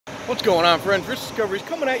What's going on, friends? Rich Discovery's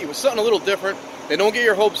coming at you with something a little different. They don't get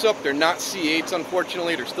your hopes up. They're not C8s,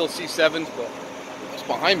 unfortunately. They're still C7s, but what's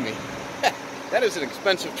behind me? That is an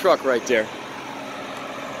expensive truck right there.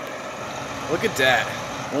 Look at that.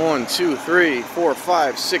 1, 2, 3, 4,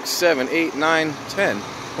 5, 6, 7, 8, 9, 10.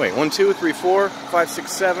 Wait, 1, 2, 3, 4, 5, 6,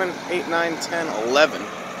 7, 8, 9, 10, 11.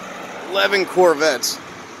 11 Corvettes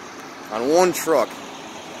on one truck.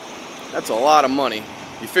 That's a lot of money.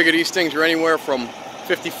 You figure these things are anywhere from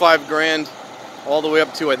 55 grand all the way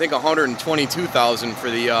up to, I think, 122,000 for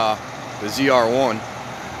the ZR1. Look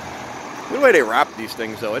at the way they wrap these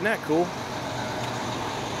things, though. Isn't that cool?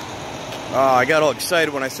 I got all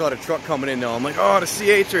excited when I saw the truck coming in, though. I'm like, oh, the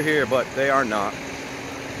C8s are here, but they are not.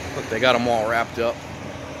 Look, they got them all wrapped up.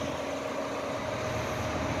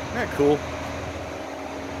 Isn't that cool?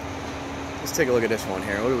 Let's take a look at this one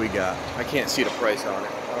here. What do we got? I can't see the price on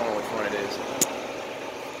it. I don't know which one it is.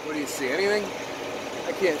 What do you see? Anything?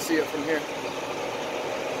 I can't see it from here.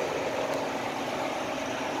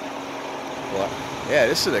 Well, yeah,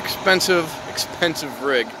 this is an expensive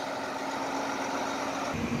rig.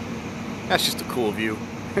 That's just a cool view.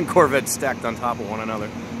 And Corvettes stacked on top of one another.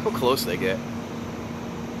 Look how close they get.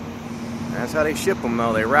 That's how they ship them,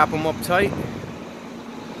 though. They wrap them up tight.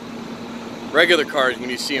 Regular cars, when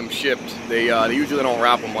you see them shipped, they usually don't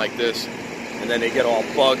wrap them like this. And then they get all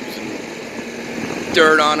bugs and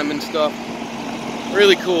dirt on them and stuff.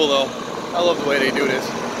 Really cool, though. I love the way they do this.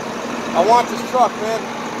 I want this truck, man.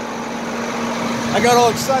 I got all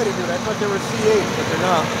excited, dude. I thought they were C8s, but they're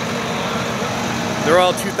not. They're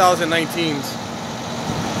all 2019s.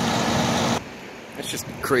 It's just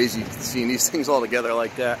crazy seeing these things all together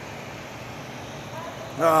like that.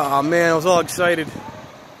 Oh, man, I was all excited.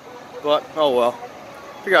 But, oh well.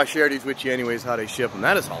 I figure I'll share these with you anyways, how they ship them.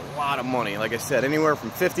 That is a lot of money. Like I said, anywhere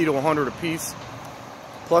from 50 to 100 a piece.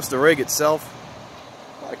 Plus the rig itself.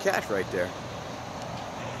 A lot of cash right there.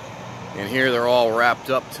 And here they're all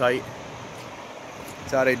wrapped up tight.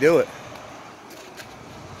 That's how they do it.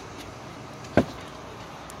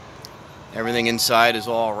 Everything inside is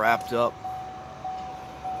all wrapped up.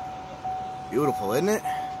 Beautiful, isn't it?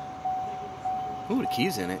 Ooh, the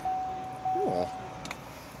key's in it. Oh.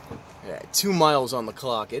 Yeah, 2 miles on the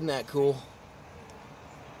clock. Isn't that cool?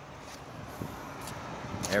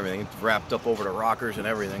 Everything wrapped up over the rockers and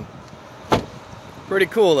everything. Pretty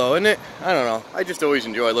cool, though, isn't it? I don't know. I just always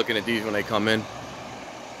enjoy looking at these when they come in.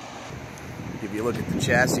 Give you a look at the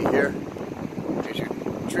chassis here. Here's your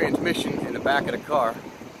transmission in the back of the car.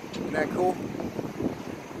 Isn't that cool?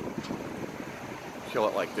 Show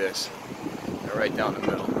it like this. They're right down the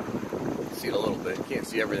middle. See it a little bit. Can't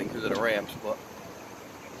see everything because of the ramps, but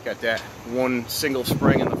got that one single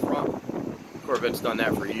spring in the front. Corvette's done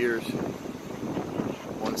that for years.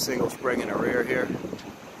 One single spring in the rear here.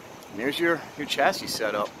 And there's your chassis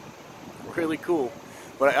setup. Really cool.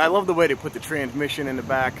 But I love the way they put the transmission in the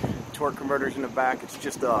back, torque converters in the back. It's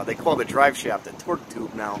just, they call the drive shaft a torque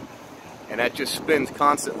tube now. And that just spins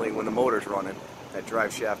constantly when the motor's running. That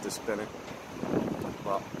drive shaft is spinning.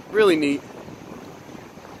 Well, really neat.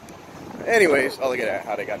 Anyways, oh, look at that,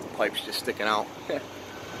 how they got the pipes just sticking out.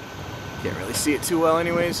 Can't really see it too well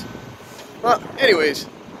anyways. Well, anyways,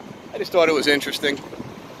 I just thought it was interesting.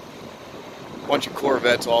 Bunch of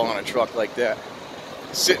Corvettes all on a truck like that.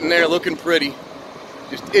 Sitting there looking pretty.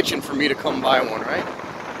 Just itching for me to come buy one, right?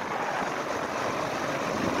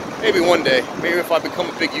 Maybe one day. Maybe if I become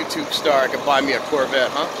a big YouTube star, I could buy me a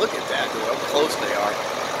Corvette, huh? Look at that, dude, how close they are.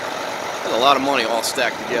 That's a lot of money all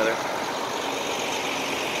stacked together.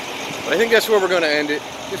 But I think that's where we're going to end it.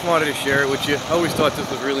 Just wanted to share it with you. I always thought this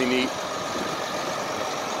was really neat.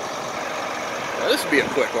 Now, this would be a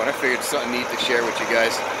quick one. I figured it's something neat to share with you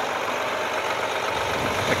guys.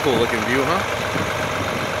 A cool looking view, huh?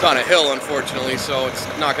 It's on a hill, unfortunately, so it's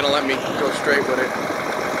not going to let me go straight with it.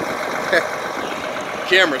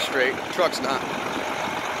 Camera's straight, the truck's not.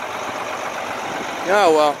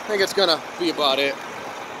 Oh well, I think it's going to be about it.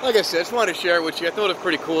 Like I said, I just wanted to share it with you. I thought it was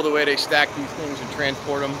pretty cool the way they stack these things and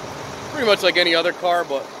transport them. Pretty much like any other car,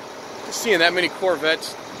 but just seeing that many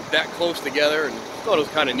Corvettes that close together, and I thought it was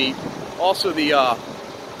kind of neat. Also, the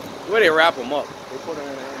way they wrap them up. They put them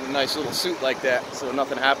in a nice little suit like that, so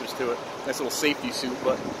nothing happens to it. Nice little safety suit,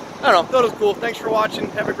 but I don't know, thought it was cool. Thanks for watching.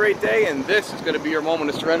 Have a great day, and this is going to be your moment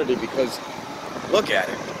of serenity because look at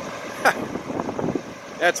it.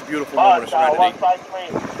 That's a beautiful moment of serenity.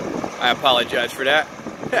 I apologize for that.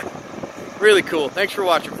 Really cool. Thanks for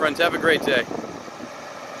watching, friends. Have a great day.